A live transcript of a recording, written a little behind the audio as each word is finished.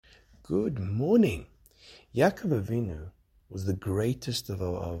Good morning. Yaakov Avinu was the greatest of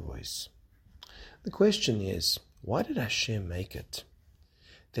our avos. The question is, why did Hashem make it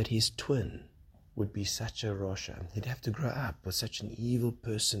that his twin would be such a Rasha? He'd have to grow up with such an evil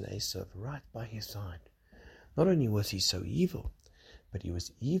person, Esav, right by his side. Not only was he so evil, but he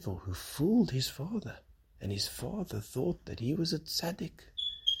was evil who fooled his father. And his father thought that he was a tzaddik.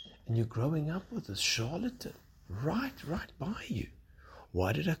 And you're growing up with a charlatan right by you.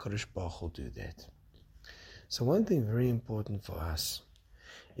 Why did HaKadosh Baruch Hu do that? So one thing very important for us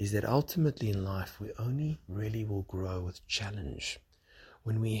is that ultimately in life we only really will grow with challenge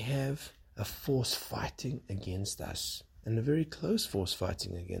when we have a force fighting against us, and a very close force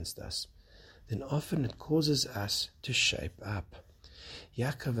fighting against us. Then often it causes us to shape up.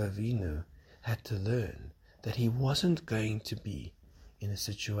 Yaakov Avinu had to learn that he wasn't going to be in a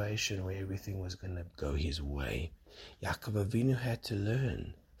situation where everything was going to go his way. Yaakov Avinu had to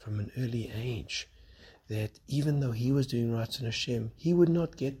learn from an early age that even though he was doing Ratzon Hashem, he would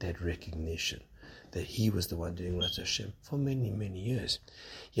not get that recognition that he was the one doing Ratzon Hashem for many, many years.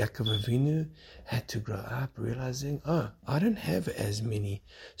 Yaakov Avinu had to grow up realizing, I don't have as many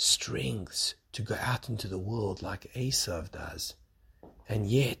strengths to go out into the world like Esav does.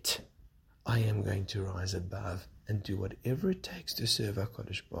 And yet, I am going to rise above and do whatever it takes to serve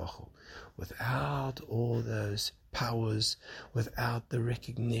HaKadosh Baruch Hu without all those powers, without the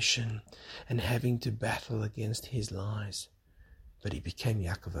recognition and having to battle against his lies. But he became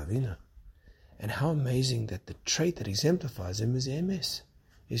Yaakov Avinu. And how amazing that the trait that exemplifies him is emes,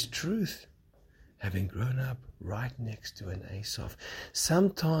 is truth. Having grown up right next to an Esav.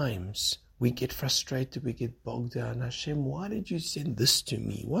 Sometimes we get frustrated, we get bogged down. Hashem, why did you send this to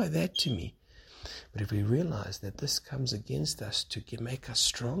me? Why that to me? But if we realize that this comes against us to make us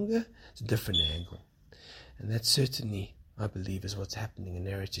stronger, it's a different angle. And that certainly, I believe, is what's happening in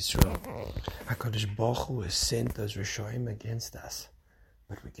Eretz Yisrael. HaKadosh Baruch Hu has sent those Rishoim against us,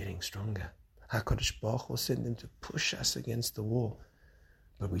 but we're getting stronger. HaKadosh Baruch Hu sent them to push us against the wall,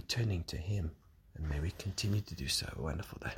 but we're turning to Him. And may we continue to do so. A wonderful day.